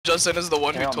Justin is the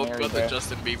one who told me about the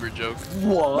Justin Bieber joke.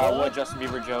 Whoa. What Justin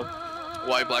Bieber joke?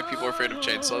 Why black people are afraid of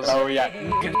chainsaws. Oh yeah.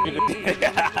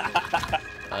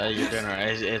 You're doing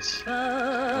alright. It's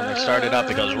when they started up,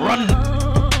 it goes run.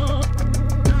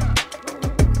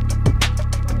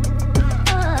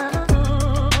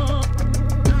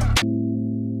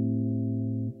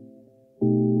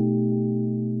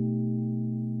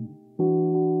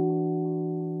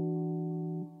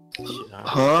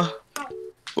 Huh?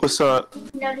 What's up?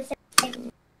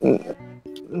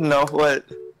 No, what?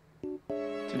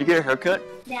 Did you get a haircut?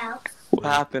 No. What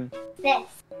happened? This.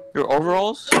 Your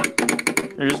overalls?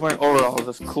 You're just wearing overalls.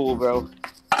 That's cool, bro.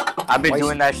 I've been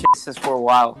doing that shit since for a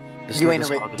while. You ain't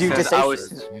a dude. Just say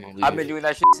I've been doing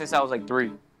that shit since I was like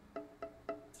 3.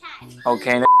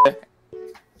 Okay,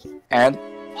 and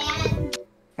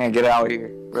get it out of here,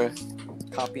 bro.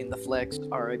 Copying the flex.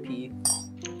 R.I.P.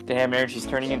 Damn, Aaron, she's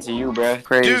turning into you, bro.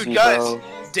 Crazy, dude, guys, bro.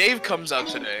 Dave comes out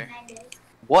today.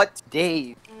 What,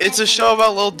 Dave? It's a show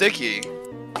about Lil Dicky.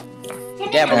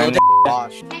 Yeah, but Lil Dicky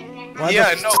washed.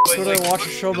 Yeah, no, but should like, I watch a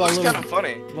show about Lil? It looks kind of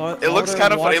funny. What? It looks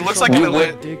kind of funny. It looks like an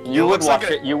You would watch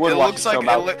it. You would watch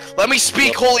it. Let me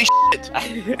speak. Holy shit!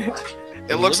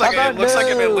 It looks like an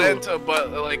Atlanta,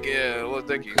 but like Lil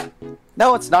Dicky.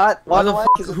 No, it's not. Why the fuck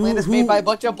fuck? is Atlanta's made by a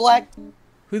bunch of black?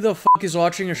 Who the fuck is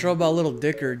watching a show about Little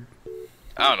Dickard?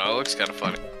 I don't know. It looks kind of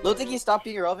funny. Lil Dicky stopped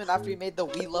being irrelevant after he made the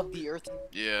 "We Love the Earth"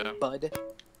 Yeah. bud.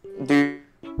 Dude,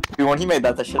 when he made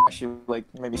that shit actually like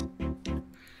maybe.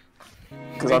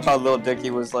 Because I thought Lil Dicky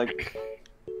was like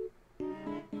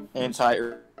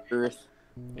anti-Earth.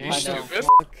 You stupid?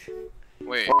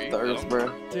 Wait, Fuck the Earth,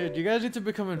 bro. Dude, you guys need to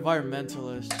become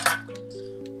environmentalists.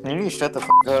 You need to shut the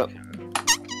fuck up.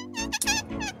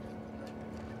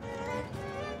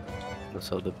 That's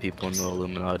how the people in the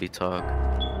Illuminati talk.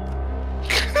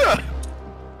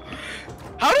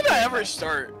 How did that ever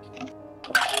start?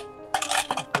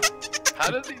 How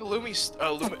did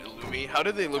the How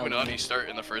did the Illuminati start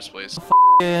in the first place?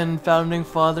 And founding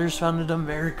fathers founded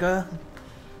America.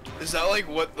 Is that like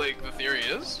what like the theory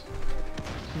is?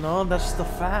 No, that's the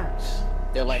facts.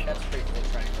 They're like, that's pretty cool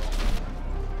triangle.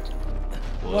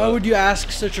 Why would you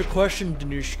ask such a question,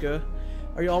 Danushka?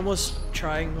 Are you almost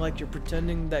trying like you're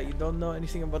pretending that you don't know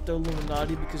anything about the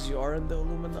Illuminati because you are in the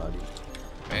Illuminati?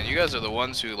 Man, you guys are the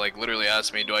ones who like literally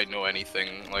asked me, do I know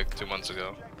anything like 2 months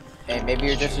ago? Hey, maybe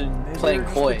you're just playing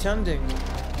Just coy. pretending.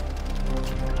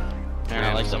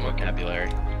 I like some vocabulary.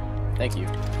 Thank you.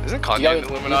 Isn't Kanye in the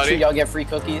Illuminati? Y'all get free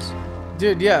cookies?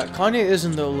 Dude, yeah, Kanye is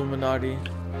in the Illuminati.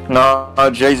 No,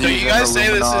 Jay-Z. So you guys say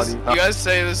this is? You guys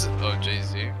say this? Oh,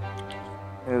 Jay-Z.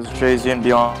 It was Jay-Z and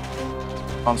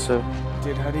Beyonce.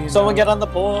 Dude, how do you Someone know? get on the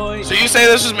point. So you say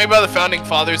this was made by the founding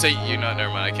fathers? That you know?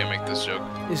 Never mind. I can't make this joke.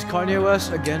 Is Kanye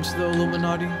West against the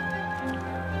Illuminati?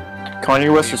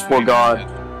 Kanye West is for God.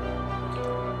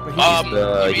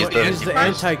 But he's he's the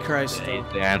Antichrist. Though.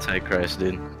 The Antichrist,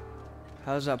 dude.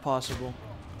 How is that possible?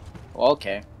 Well,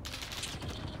 okay.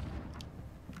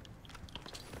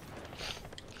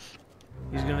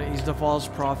 He's the false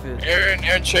prophet. Aaron,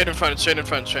 trade in front.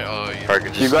 Oh,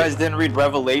 yeah. You guys didn't read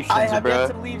Revelations, I have yet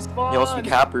bro. to leave spawn. Y'all some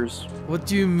cappers. What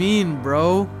do you mean,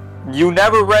 bro? You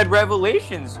never read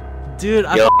Revelations. Dude,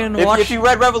 I fucking watched. If you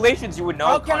read Revelations, you would know.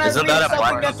 How can I Isn't read that a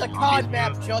something black that's a cod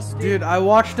map, Justin? Dude, I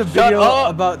watched a video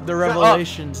about the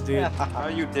Revelations, dude. No,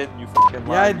 you didn't. You fucking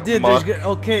lied. Yeah, I did. Muck.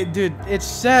 Okay, dude. It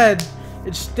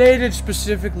stated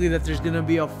specifically that there's gonna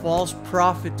be a false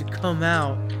prophet to come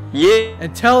out Yeah.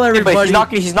 and tell everybody. But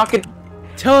he's not gonna.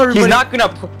 Tell everybody. He's not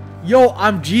gonna. Yo,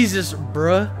 I'm Jesus,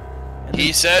 bruh. And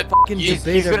He said. fucking He's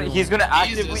debate gonna everyone.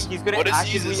 actively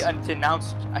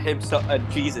denounce himself,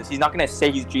 Jesus. He's not gonna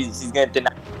say he's Jesus. He's gonna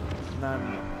denounce. Nah,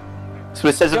 So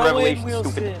it says in Go in, Revelation,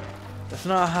 Wilson. stupid. that's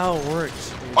not how it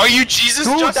works. Dude. Are you Jesus,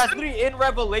 Dude, that's Justin? literally in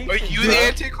Revelation. Are you bro. the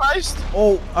Antichrist?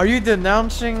 Oh, are you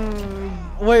denouncing?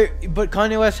 Wait, but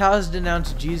Kanye West has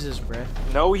denounced Jesus, bruh.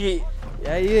 No, he.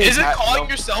 Yeah, he is. Isn't calling no.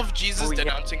 yourself Jesus Oh, yeah.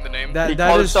 denouncing the name? He That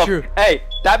called is himself- true. Hey,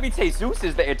 that means Jesus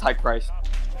is the Antichrist.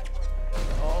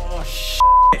 Oh shit.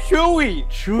 Chewy.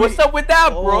 Chewy. What's up with that,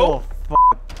 bro? Oh,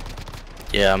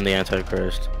 Yeah, I'm the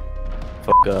Antichrist.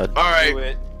 Fuck God. All Do right.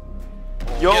 it.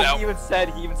 Yo, Get out. he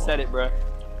even said it, bro.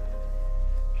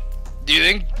 Do you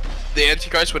think the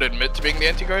Antichrist would admit to being the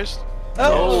Antichrist?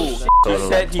 Oh,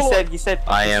 Totally. he said.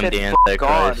 I he am said, the "Fuck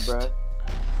God, Antichrist." bro.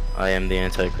 I am the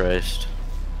Antichrist.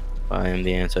 I am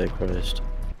the Antichrist.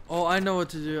 Oh, I know what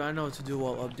to do. I know what to do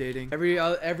while updating.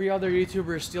 Every other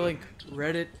YouTuber is stealing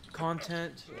Reddit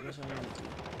content. So that's what I'm gonna do.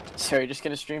 So you're just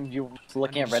gonna stream you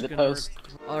looking I'm at just Reddit gonna posts?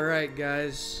 Alright,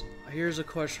 guys. Here's a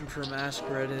question from Ask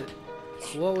Reddit.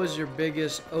 What was your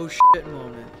biggest oh shit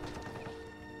moment?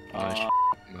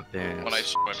 Dance. When I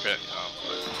shit my pants.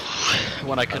 Oh.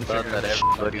 When I I couldn't thought figure that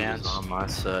out everybody was on my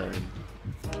side,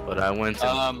 but I went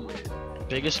to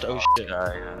biggest oh shit.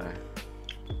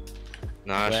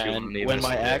 Nah, she wouldn't even When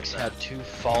my say ex that. had 2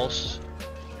 false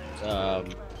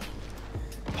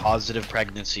positive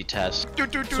pregnancy tests.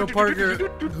 So Parker,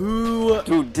 who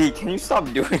Dude, D, can you stop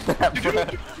doing that, bro?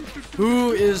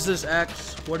 who is this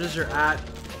ex? What is her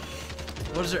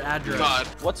What is her address? God.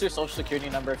 What's your social security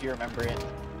number if you remember it?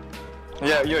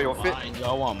 Yeah, yo, Mine,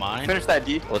 y'all want mine? finish that,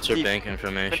 D. What's her D. bank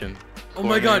information? Oh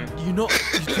my god, you know,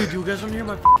 dude, you guys wanna hear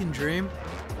my fucking dream?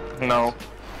 No.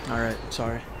 Alright,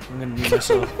 sorry. I'm gonna mute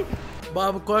myself. But I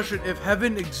have a question. If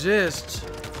heaven exists,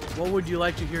 what would you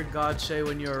like to hear God say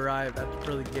when you arrive at the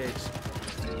pearly gates?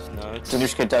 He's nuts.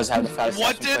 Danushka does have the fattest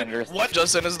What ass on did? Earth. What?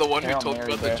 Justin is the one who Hail told me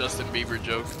Mary, about the bro. Justin Bieber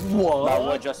joke. About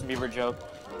what Justin Bieber joke?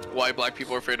 Why black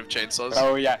people are afraid of chainsaws.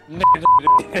 Oh, yeah. You're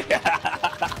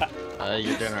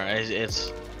doing alright. It's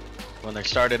when they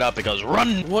start it up, it goes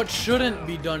run. What shouldn't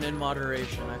be done in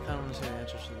moderation? I kind of want to say the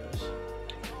answers to this.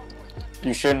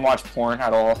 You shouldn't watch porn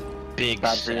at all. Big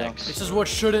Bad for you. sex. This is what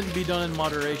shouldn't be done in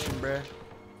moderation, bruh.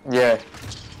 Yeah.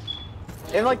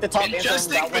 In like the top answer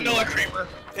Ingesting vanilla creamer.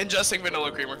 Ingesting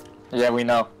vanilla creamer. Yeah, we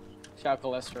know. Shout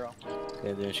cholesterol.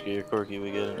 Yeah, then she get your quirky,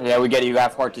 we get it. Yeah, we get it. You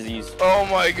have heart disease. Oh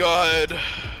my god.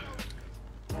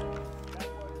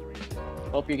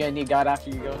 Hope you're gonna need God after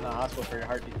you go in the hospital for your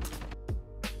heartbeat.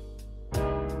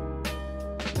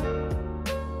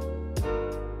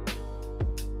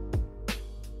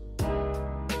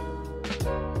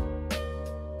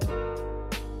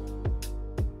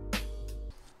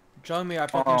 Telling me I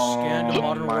fucking scanned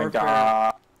Modern my Warfare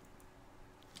god.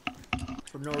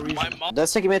 for no reason. My mom.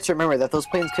 Does take a minute to remember that those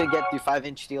planes could get through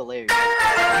 5-inch steel layers.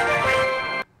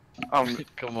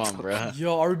 Come on, bro.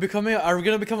 Yo, are we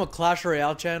gonna become a Clash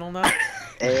Royale channel now?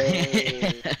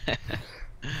 Hey.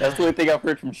 That's the only thing I've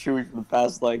heard from Chewy for the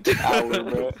past, like, hour,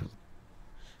 bro.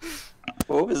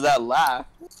 What was that laugh?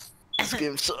 This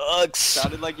game sucks.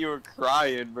 Sounded like you were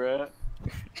crying, bro.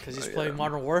 Cause he's playing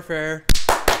Modern Warfare.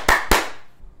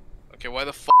 Okay, why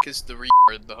the fuck is the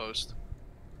retard the host?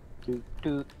 Am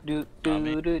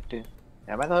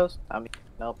I the host?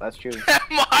 Nope, that's true. Am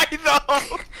I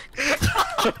though?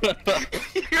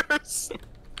 You're so...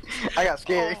 I got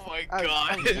scared. Oh my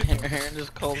god. Aaron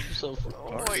just called himself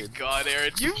Oh my god,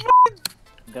 Aaron. You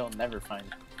They'll never find.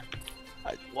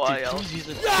 Why Dude, else? he's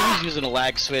using a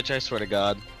lag switch, I swear to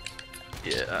god.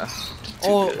 Yeah.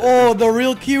 Oh, the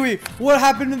real Kiwi. What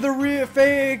happened to the real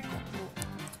fake?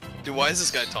 Dude, why is this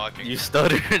guy talking? You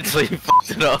stuttered until you fucked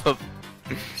it up.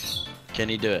 Can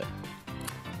he do it?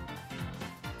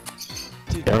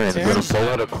 Dude, Aaron's gonna Aaron's, pull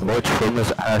out a clutch from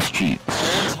his ass cheeks.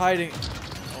 Aaron's hiding.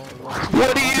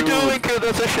 What are you doing, kid?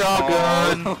 That's a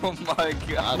shotgun. Oh my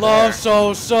god. Love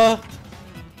Sosa.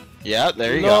 Yeah,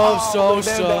 there you Love go.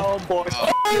 Sosa.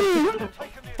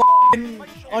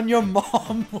 On your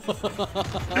mom.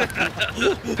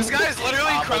 This guy is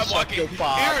literally crab walking.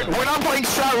 Aaron, We're not playing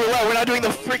shot roulette. We're not doing the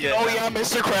freaking oh yeah,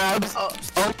 Mr. Krabs.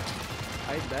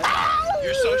 I bet.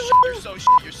 you're so shit. You're so shit.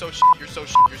 You're so shit. You're so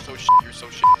shit. You're so shit. You're so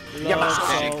shit. Love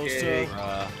Okay.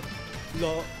 Sosa.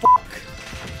 Love.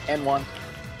 And one.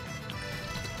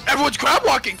 Everyone's crab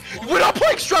walking. We're not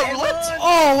playing shot roulette.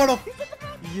 Oh, what a.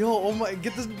 Yo, oh my,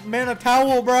 get this man a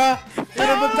towel, bruh. Get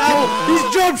him a towel.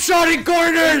 He's jump shotting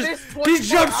corners. He's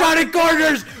jump shotting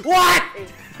corners. What?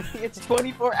 It's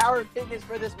 24-hour fitness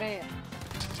for this man.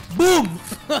 Boom.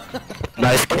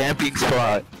 Nice camping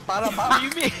spot. What do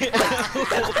you mean?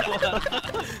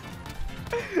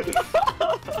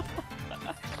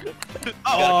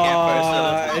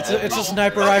 It's a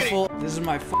sniper rifle. This is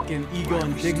my fucking ego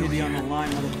and dignity on the line,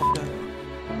 motherfucker.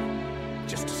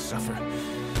 Just to suffer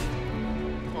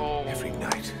Oh. every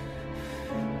night.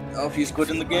 Oh, he's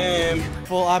quitting the game.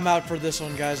 Well, I'm out for this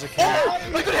one, guys. I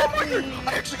can't. I got a hit marker.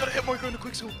 I actually got a hit marker in the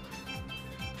quick zoom.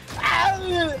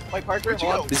 Wait, Parker, Where'd you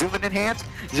go? Zoom in enhance.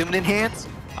 Zoom in enhance.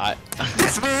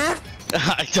 This man.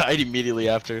 I died immediately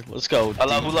after. Let's go.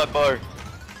 Allahu Akbar.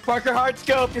 Parker hard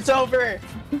scope, it's over.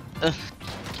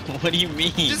 What do you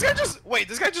mean? This guy just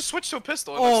this guy just switched to a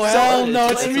pistol. Oh hell no!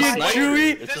 It's It's me a and sniper.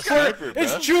 Chewy. It's a For- sniper,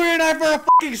 It's bro. Chewy and I for a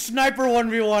fucking sniper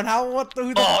 1v1.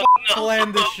 Who the fuck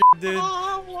planned this shit, dude?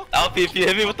 Alfie, if you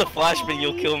hit me with the flashbang,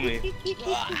 you'll kill me.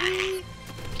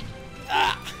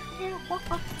 No!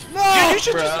 Dude, you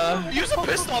should just use a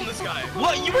pistol on this guy.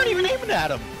 What? You weren't even aiming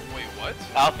at him. Wait, what?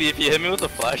 Alfie, if you hit me with a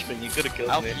flashbang, you could have killed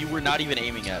Alfie, me. you were not even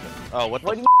aiming at him. Oh, what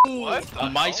What the do you mean? What?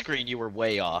 On my screen, you were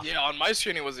way off. Yeah, on my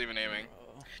screen he wasn't even aiming.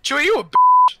 Chewy, you a b.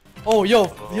 Oh, yo,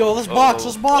 let's box,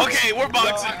 let's box. Okay, we're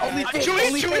boxing. Only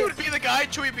Chewy face. would be the guy.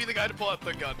 Chewy would be the guy to pull out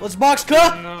the gun. Let's box,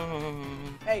 cut. No.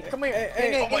 Hey, come here.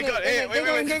 Hey, Oh my god, hey, wait.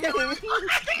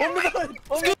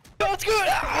 Let's go.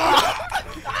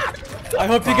 I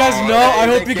hope you guys know. I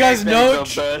hope you guys know.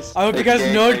 I hope you guys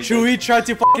know. Chewie tried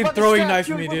to fucking throwing knife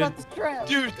me, dude.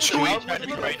 Dude, Chewie tried to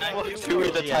be right now. Dude,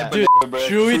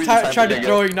 Chewie tried to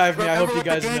throwing knife me. I hope you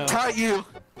guys know.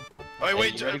 Wait,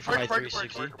 wait, Hey, you ready for my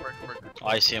 360? Oh,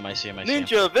 I see him.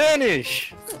 Ninja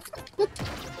vanish!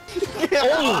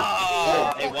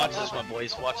 Oh! Hey, watch this one,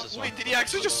 boys. Watch this one. Wait, did he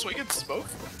actually just swing and smoke?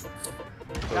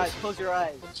 Guys, close your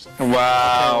eyes. Wow.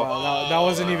 Wow, that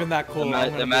wasn't even that cool.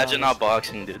 Imagine not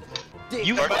boxing, dude.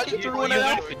 You fucking threw an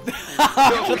outfit.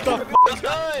 What the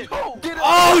fuck?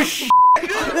 Oh shit!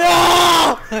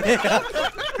 No!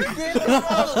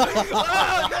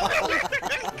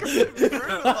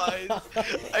 Brutalized.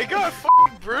 I got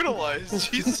fucking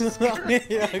brutalized. Jesus Christ.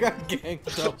 Yeah, I got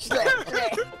ganked up.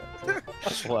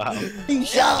 Wow.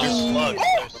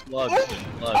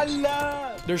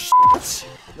 There's slugs.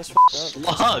 There's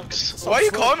Slugs. Why are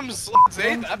you calling him slugs? They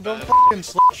ain't that Don't bad. fucking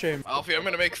slut shame. Alfie, I'm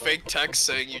gonna make fake text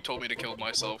saying you told me to kill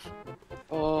myself.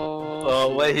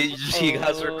 Oh wait, he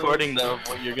has recording though of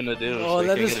what you're gonna do. Oh, so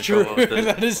that you is can't get in true. trouble with it.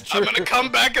 That is true. I'm gonna come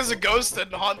back as a ghost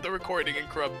and haunt the recording and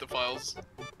corrupt the files.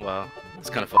 Wow, it's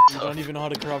kind of I fucked don't up. even know how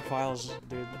to corrupt files,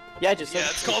 dude. Yeah, just Yeah,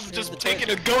 it's called just taking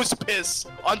a ghost piss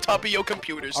on top of your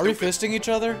computer. Are we stupid. fisting each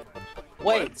other?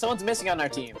 Wait, someone's missing on our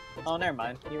team. Oh, never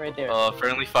mind. You're right there.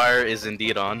 Friendly fire is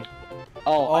indeed on.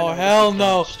 Oh hell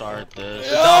no! Start this.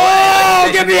 Oh,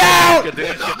 get me out!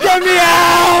 Get me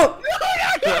out!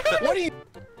 What are you?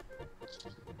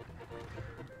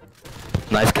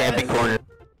 Knife can't be cornered.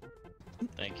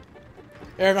 Thank you.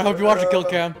 Aaron, I hope you watch the kill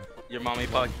cam. Your mommy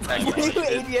pocket. You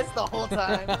idiots the whole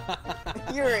time.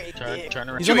 You're an Turn idiot.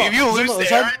 around. He's Dude, on if you he's lose on to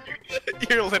the- Aaron,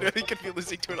 you're literally gonna be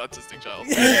losing to an autistic child.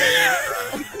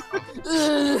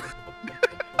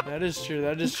 That is true.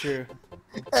 That is true.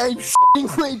 I'm s***ing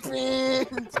my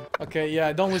pants. Okay,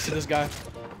 yeah, don't listen to this guy.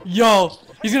 Yo,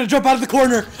 he's gonna jump out of the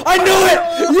corner. I knew it.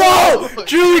 Yo,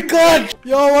 Chewie clutch.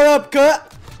 Yo, what up,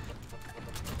 cut?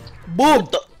 Boom.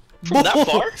 From that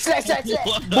far? Slash.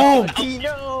 Boom.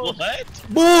 No. What?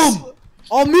 Boom.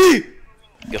 On me.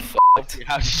 Get fucked.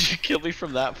 How did you kill me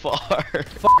from that far?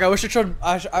 Fuck, I wish I tried.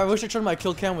 I wish I tried my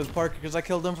kill cam with Parker because I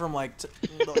killed him from like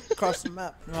across the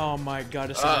map. Oh my god,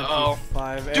 it's Uh-oh.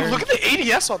 5. Dude, look at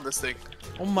the ADS on this thing.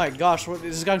 Oh my gosh, what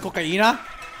is this guy cocaina?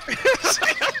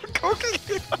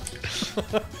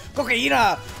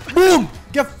 Cocaina! Boom!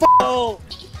 Get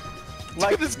fucked!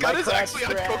 Dude, this gun is actually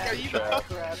on cocaine.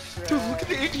 Dude, look at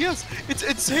the ADS. It's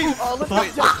insane. Oh, look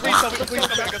Wait, please tell me I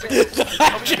got the kill.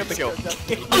 Tell me I got the kill.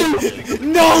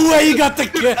 No way you got the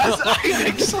kill!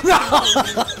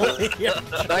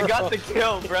 I got the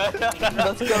kill, bro.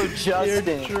 Let's go, You're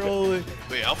Justin. trolling.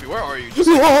 Wait, Alfie, where are you?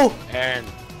 Whoa! Aaron,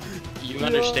 you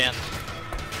understand?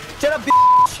 Shut up,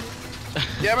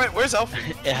 Yeah, man, where's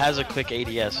Alfie? It has a quick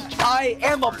ADS. I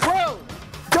am a pro.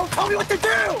 Don't tell me what to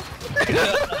do.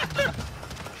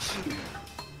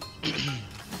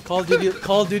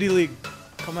 Call of Duty League.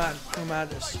 Come at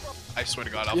us. I swear to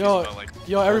God, Alfie's about like.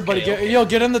 Yo, everybody, Okay,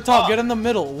 get in the top, get in the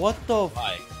middle. What the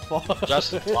Why? fuck?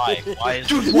 Justin, why? Why is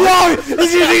Whoa!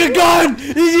 He's using a gun!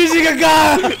 He's using a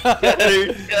gun!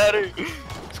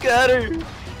 Scatter!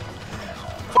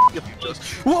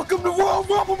 Welcome to Royal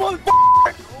Rumble,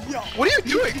 motherfucker! What are you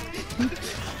doing?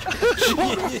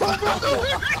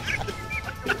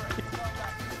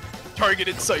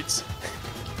 Targeted sights.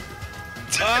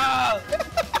 Ah!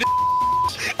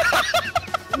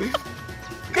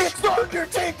 It's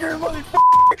Undertaker, motherfucker!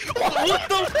 What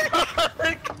the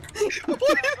fuck?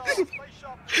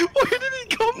 Where did he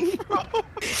come from?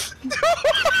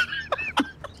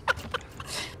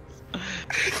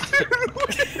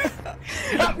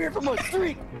 I'm here from a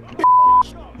street!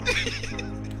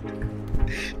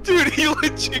 Dude, he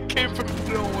legit came from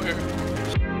nowhere.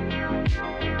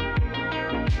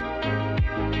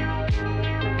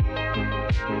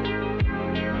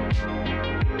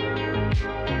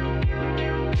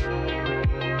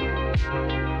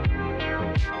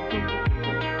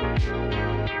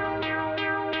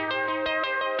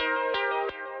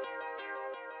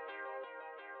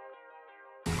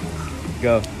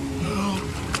 Go.